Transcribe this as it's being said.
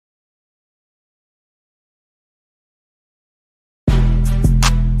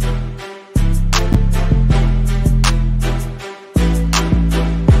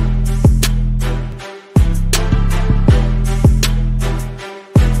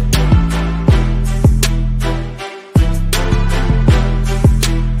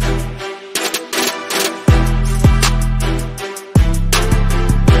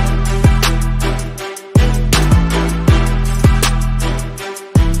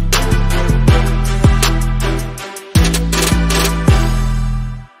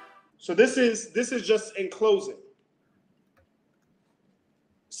So this is just in closing.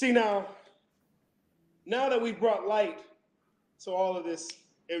 See, now that we've brought light to all of this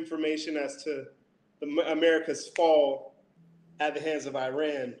information as to America's fall at the hands of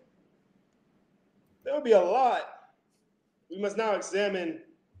Iran, there will be a lot. We must now examine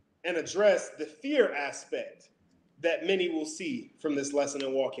and address the fear aspect that many will see from this lesson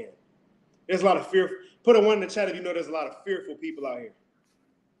and walk in. There's a lot of fear. Put a 1 in the chat if you know there's a lot of fearful people out here.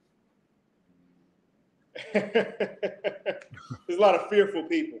 There's a lot of fearful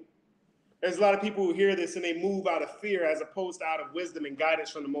people. There's a lot of people who hear this and they move out of fear as opposed to out of wisdom and guidance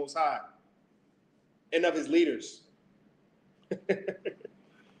from the Most High and of his leaders.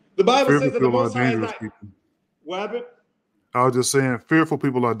 The Bible says that the Most High is not... What happened? I was just saying, fearful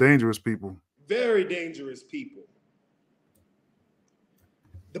people are dangerous people. Very dangerous people.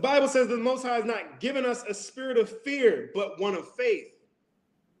 The Bible says that the Most High has not given us a spirit of fear, but one of faith.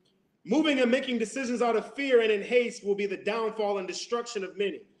 Moving and making decisions out of fear and in haste will be the downfall and destruction of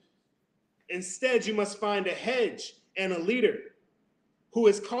many. Instead, you must find a hedge and a leader who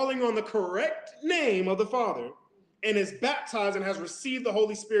is calling on the correct name of the Father and is baptized and has received the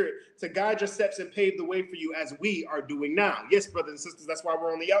Holy Spirit to guide your steps and pave the way for you as we are doing now. Yes, brothers and sisters, that's why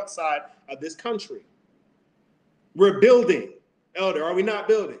we're on the outside of this country. We're building. Elder, are we not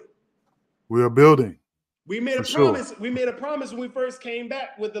building? We are building. We made a promise. Sure. We made a promise when we first came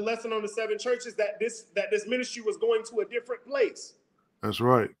back with the lesson on the 7 churches that this ministry was going to a different place. That's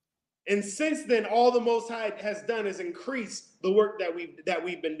right. And since then, all the Most High has done is increase the work that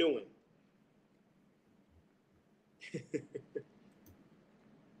we've been doing.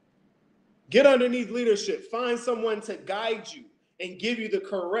 Get underneath leadership. Find someone to guide you and give you the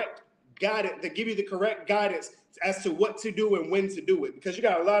correct guidance, as to what to do and when to do it. Because you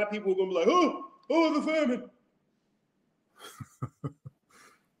got a lot of people who are going to be like, oh, the famine.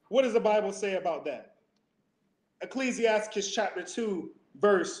 What does the Bible say about that? Ecclesiastes chapter 2,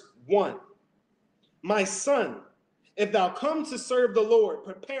 verse 1. My son, if thou come to serve the Lord,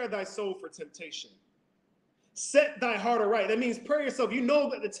 prepare thy soul for temptation. Set thy heart aright. That means prepare yourself. You know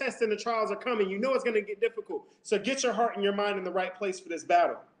that the tests and the trials are coming. You know it's going to get difficult. So get your heart and your mind in the right place for this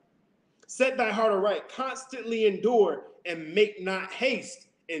battle. Set thy heart aright. Constantly endure and make not haste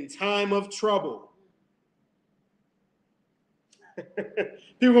in time of trouble.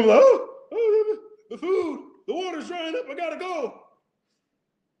 People are like, oh, the food, the water's drying up. I got to go.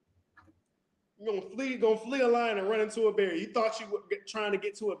 You're going to flee a lion and run into a bear. You thought you were trying to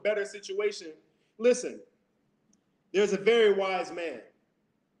get to a better situation. Listen, there's a very wise man.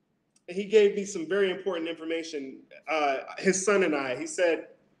 And he gave me some very important information. His son and I, he said,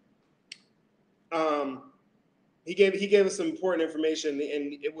 he gave us some important information,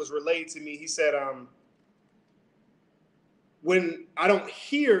 and it was relayed to me. He said, when I don't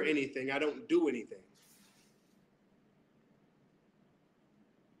hear anything, I don't do anything.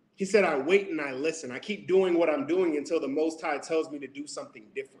 He said, I wait and I listen. I keep doing what I'm doing until the Most High tells me to do something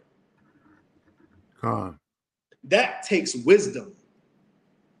different. That takes wisdom,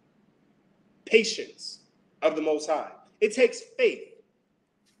 patience of the Most High. It takes faith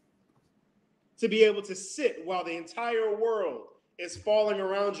to be able to sit while the entire world is falling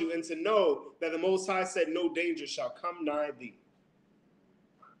around you and to know that the Most High said, no danger shall come nigh thee.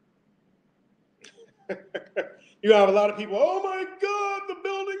 You have a lot of people, oh my God, the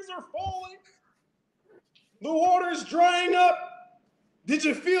buildings are falling. The water's drying up. Did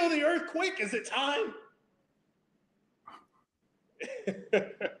you feel the earthquake? Is it time?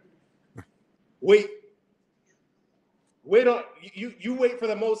 Wait on you wait for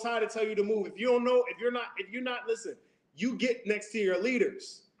the Most High to tell you to move. If you don't know, if you're not, listen, you get next to your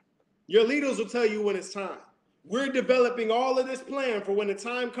leaders. Your leaders will tell you when it's time. We're developing all of this plan for when the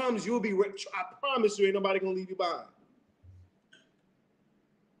time comes, you'll be rich. I promise you, ain't nobody gonna leave you behind.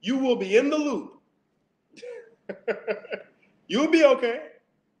 You will be in the loop. You'll be okay.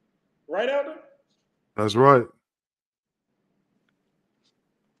 Right, Elder? That's right.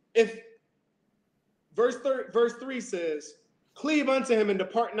 If verse 3 says, cleave unto him and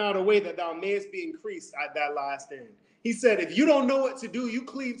depart not away that thou mayest be increased at that last end. He said, if you don't know what to do, you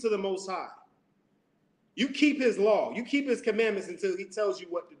cleave to the Most High. You keep his law. You keep his commandments until he tells you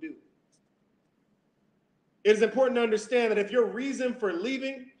what to do. It is important to understand that if your reason for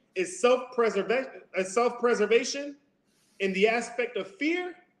leaving is self-preservation in the aspect of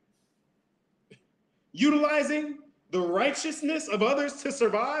fear, utilizing the righteousness of others to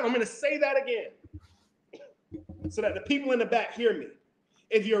survive, I'm going to say that again so that the people in the back hear me.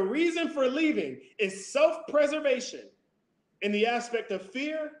 If your reason for leaving is self-preservation in the aspect of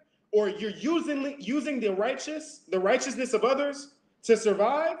fear, or you're using the righteousness of others to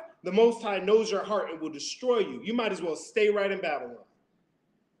survive, the Most High knows your heart and will destroy you. You might as well stay right in Babylon,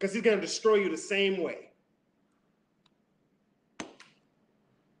 because he's going to destroy you the same way.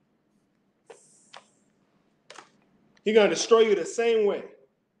 He's going to destroy you the same way.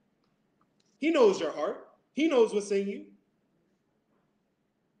 He knows your heart. He knows what's in you.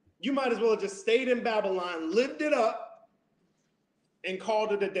 You might as well have just stayed in Babylon, lived it up, and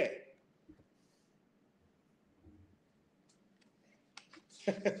called it a day.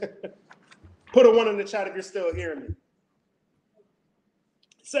 Put a 1 in the chat if you're still hearing me.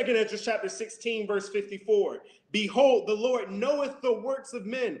 2nd Ezra chapter 16, verse 54. Behold, the Lord knoweth the works of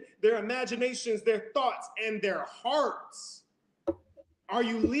men, their imaginations, their thoughts, and their hearts. Are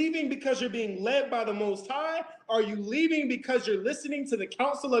you leaving because you're being led by the Most High? Are you leaving because you're listening to the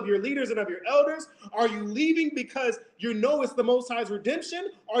counsel of your leaders and of your elders? Are you leaving because you know it's the Most High's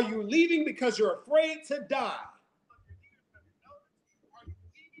redemption? Are you leaving because you're afraid to die?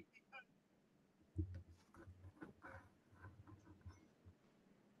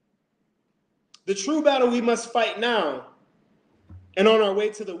 The true battle we must fight now and on our way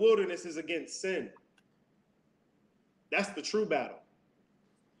to the wilderness is against sin. That's the true battle.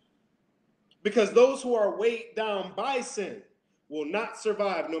 Because those who are weighed down by sin will not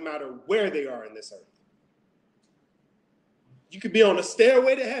survive no matter where they are in this earth. You could be on a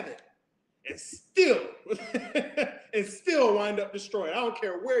stairway to heaven and still wind up destroyed. I don't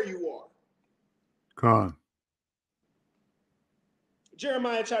care where you are. Con.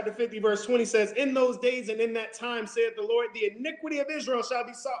 Jeremiah chapter 50, verse 20 says, in those days and in that time, saith the Lord, the iniquity of Israel shall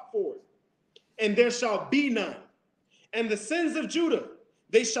be sought for, and there shall be none. And the sins of Judah,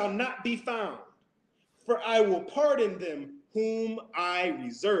 they shall not be found. For I will pardon them whom I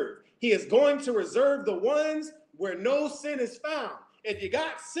reserve. He is going to reserve the ones where no sin is found. If you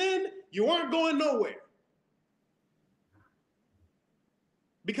got sin, you aren't going nowhere.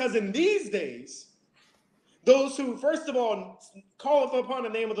 Because in these days, those who, first of all, calleth upon the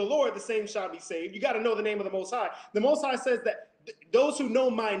name of the Lord, the same shall be saved. You got to know the name of the Most High. The Most High says that those who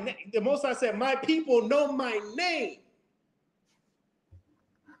know my name, the Most High said, my people know my name.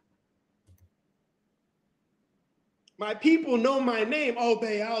 My people know my name. Oh,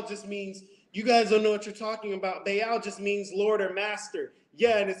 Baal just means, you guys don't know what you're talking about. Baal just means Lord or Master.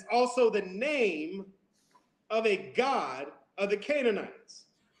 Yeah, and it's also the name of a god of the Canaanites.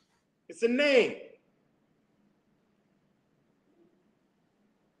 It's a name.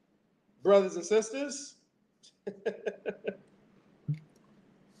 Brothers and sisters,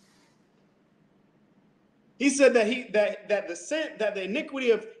 he said that the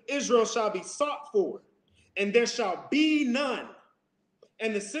iniquity of Israel shall be sought for, and there shall be none,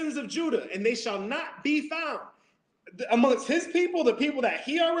 and the sins of Judah, and they shall not be found. Amongst his people, the people that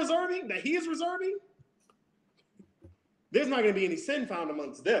he is reserving, there's not going to be any sin found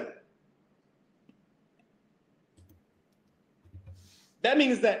amongst them. That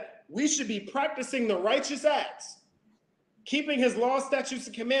means that we should be practicing the righteous acts, keeping his law, statutes,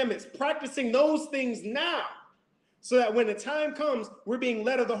 and commandments, practicing those things now, so that when the time comes, we're being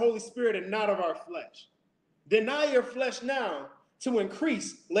led of the Holy Spirit and not of our flesh. Deny your flesh now to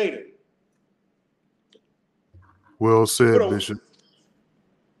increase later. Well said, Bishop.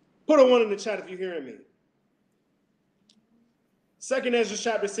 Put a 1 in the chat if you're hearing me. 2nd Ezra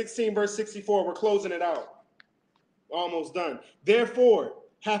chapter 16, verse 64. We're closing it out. Almost done. Therefore,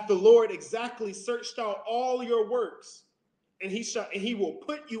 hath the Lord exactly searched out all your works, and he will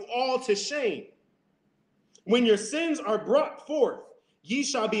put you all to shame. When your sins are brought forth, ye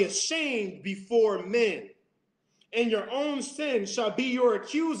shall be ashamed before men, and your own sins shall be your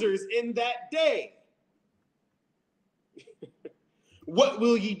accusers in that day. What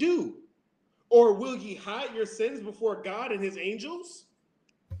will ye do? Or will ye hide your sins before God and his angels?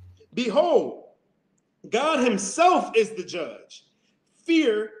 Behold, God himself is the judge.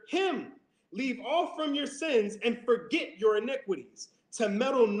 Fear him. Leave off from your sins and forget your iniquities, to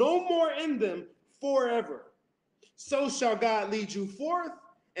meddle no more in them forever. So shall God lead you forth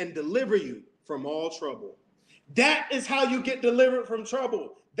and deliver you from all trouble. That is how you get delivered from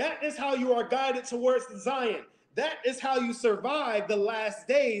trouble. That is how you are guided towards Zion. That is how you survive the last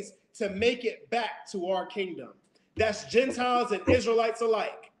days to make it back to our kingdom. That's Gentiles and Israelites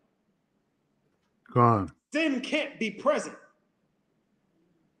alike. Gone. Sin can't be present.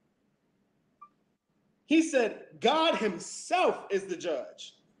 He said, God himself is the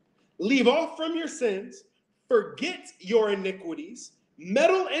judge. Leave off from your sins, forget your iniquities,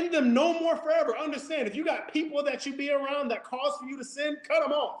 meddle in them no more forever. Understand, if you got people that you be around that cause for you to sin, cut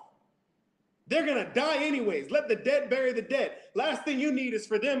them off. They're going to die anyways. Let the dead bury the dead. Last thing you need is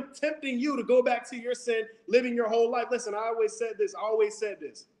for them tempting you to go back to your sin, living your whole life. Listen, I always said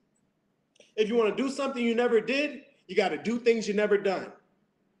this. If you want to do something you never did, you got to do things you never done.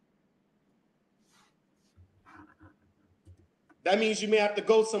 That means you may have to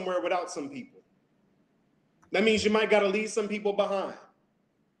go somewhere without some people. That means you might got to leave some people behind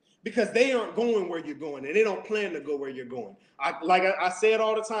because they aren't going where you're going and they don't plan to go where you're going. I say it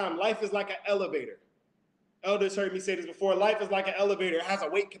all the time. Life is like an elevator. Elders heard me say this before. Life is like an elevator. It has a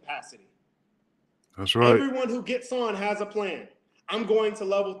weight capacity. That's right. Everyone who gets on has a plan. I'm going to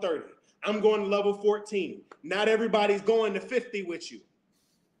level 30. I'm going to level 14. Not everybody's going to 50 with you.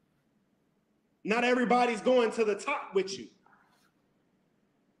 Not everybody's going to the top with you.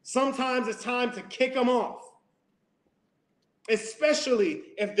 Sometimes it's time to kick them off, especially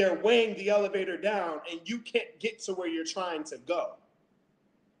if they're weighing the elevator down and you can't get to where you're trying to go.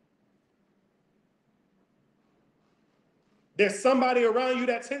 There's somebody around you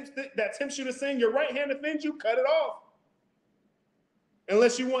that tempts you to sin. Your right hand offends you, cut it off.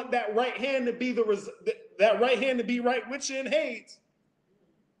 Unless you want that right hand to be right with you in Hades.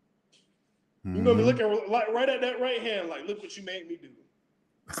 You're gonna be looking right at that right hand, like, look what you made me do.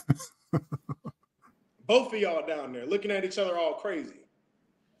 Both of y'all down there looking at each other all crazy.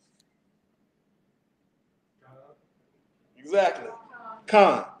 Exactly.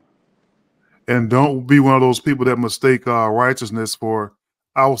 Con. And don't be one of those people that mistake righteousness for,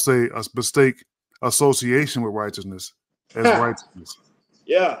 I will say, a mistake association with righteousness as righteousness.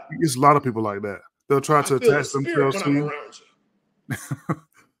 Yeah. There's a lot of people like that. They'll try to attach themselves to you. Around you.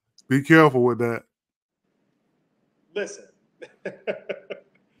 Be careful with that. Listen.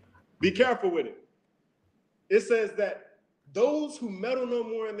 Be careful with it. It says that those who meddle no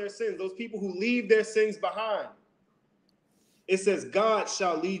more in their sins, those people who leave their sins behind, it says God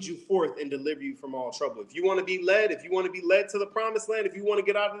shall lead you forth and deliver you from all trouble. If you want to be led to the promised land, if you want to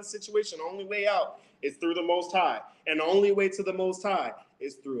get out of the situation, the only way out is through the Most High. And the only way to the Most High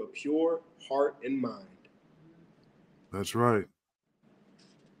is through a pure heart and mind. That's right.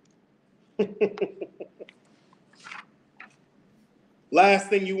 Last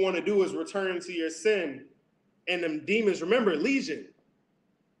thing you want to do is return to your sin. And them demons, remember, legion.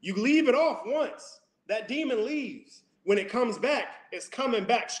 You leave it off once. That demon leaves. When it comes back, it's coming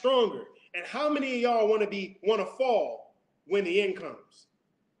back stronger. And how many of y'all want to fall when the end comes?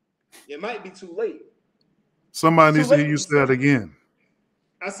 It might be too late. Somebody needs to hear you say that again.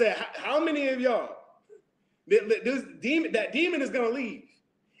 I said, how many of y'all? That demon is going to leave.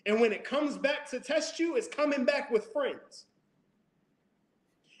 And when it comes back to test you, it's coming back with friends.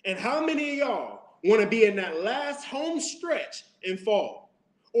 And how many of y'all want to be in that last home stretch and fall?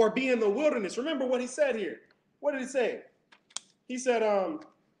 Or be in the wilderness? Remember what he said here. What did he say? He said,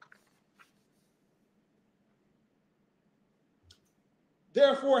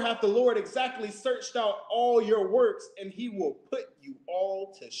 therefore hath the Lord exactly searched out all your works, and he will put you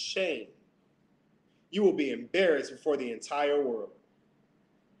all to shame. You will be embarrassed before the entire world.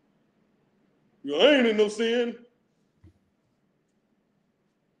 I ain't in no sin.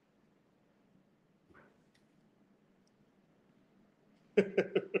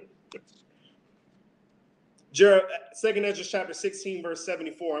 Second Ezra chapter 16, verse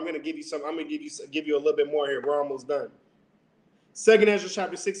 74. I'm going to give you a little bit more here. We're almost done. Second Ezra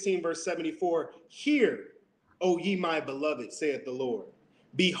chapter 16, verse 74. Hear, O ye my beloved, saith the Lord.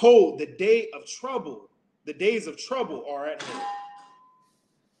 Behold, the days of trouble are at hand.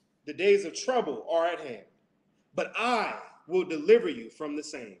 The days of trouble are at hand. But I will deliver you from the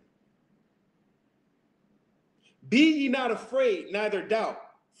same. Be ye not afraid, neither doubt,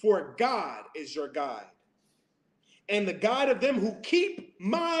 for God is your guide, and the guide of them who keep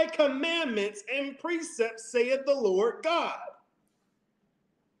my commandments and precepts, saith the Lord God.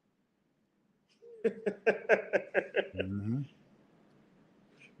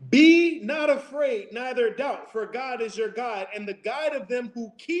 Be not afraid, neither doubt, for God is your guide, and the guide of them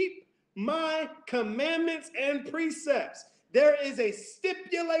who keep my commandments and precepts. There is a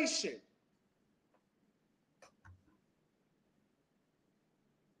stipulation.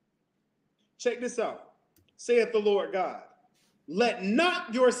 Check this out. Saith the Lord God, let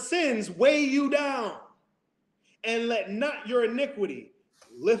not your sins weigh you down, and let not your iniquity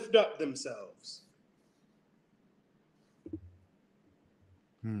lift up themselves.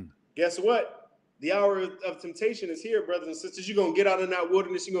 Guess what? The hour of temptation is here, brothers and sisters. You're going to get out in that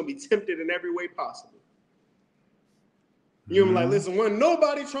wilderness. You're going to be tempted in every way possible. You're like, listen, when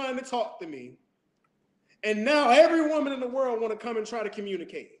nobody trying to talk to me, and now every woman in the world want to come and try to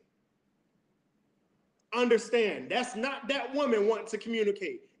communicate. Understand, that's not that woman wanting to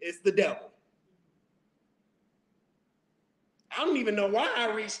communicate. It's the devil. I don't even know why I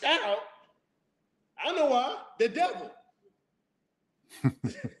reached out. I know why. The devil.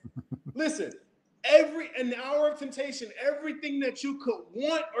 Listen, in the hour of temptation, everything that you could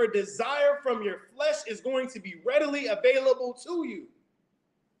want or desire from your flesh is going to be readily available to you.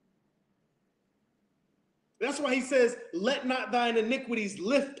 That's why he says, let not thine iniquities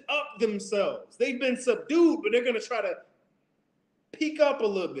lift up themselves. They've been subdued, but they're going to try to peek up a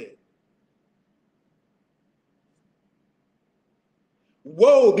little bit.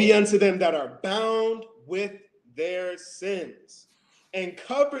 Woe be unto them that are bound with their sins, and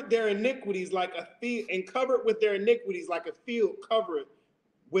covered their iniquities like a field, and covered with their iniquities like a field covered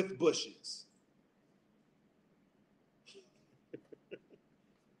with bushes.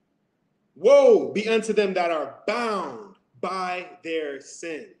 Woe be unto them that are bound by their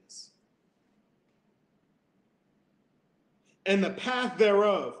sins, and the path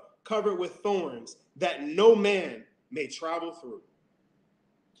thereof covered with thorns, that no man may travel through.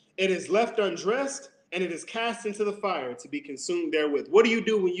 It is left undressed, and it is cast into the fire to be consumed therewith. What do you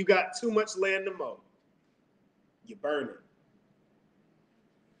do when you got too much land to mow? You burn it.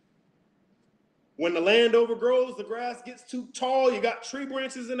 When the land overgrows, the grass gets too tall, you got tree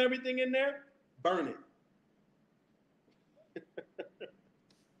branches and everything in there, burn it.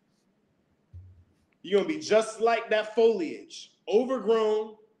 You're going to be just like that foliage,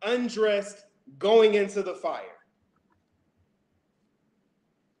 overgrown, undressed, going into the fire.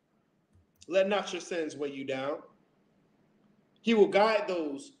 Let not your sins weigh you down. He will guide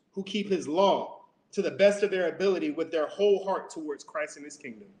those who keep his law to the best of their ability with their whole heart towards Christ and his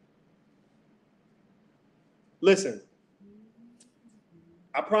kingdom. Listen,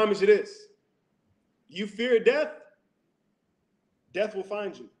 I promise you this. You fear death, death will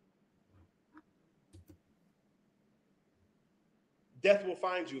find you. Death will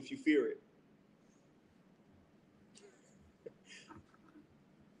find you if you fear it.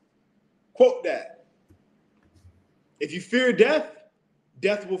 Quote that. If you fear death,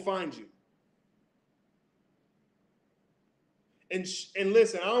 death will find you. And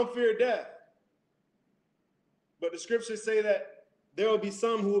listen, I don't fear death. But the scriptures say that there will be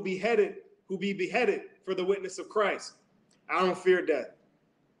some who will be beheaded for the witness of Christ. I don't fear death.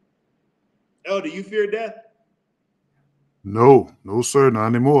 Elder, you fear death? No, sir, not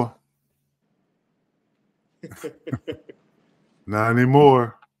anymore. Not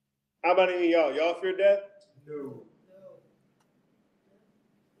anymore. How about any of y'all? Y'all fear death? No.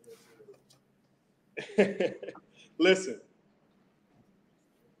 Listen,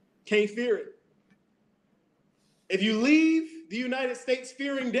 can't fear it. If you leave the United States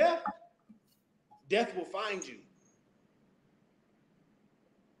fearing death, death will find you.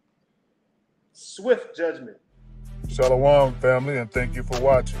 Swift judgment. Shalom, family, and thank you for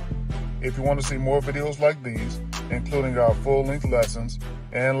watching. If you want to see more videos like these, including our full-length lessons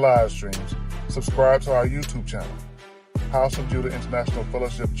and live streams, subscribe to our YouTube channel, House of Judah International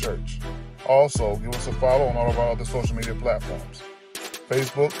Fellowship Church. Also, give us a follow on all of our other social media platforms,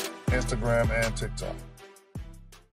 Facebook, Instagram, and TikTok.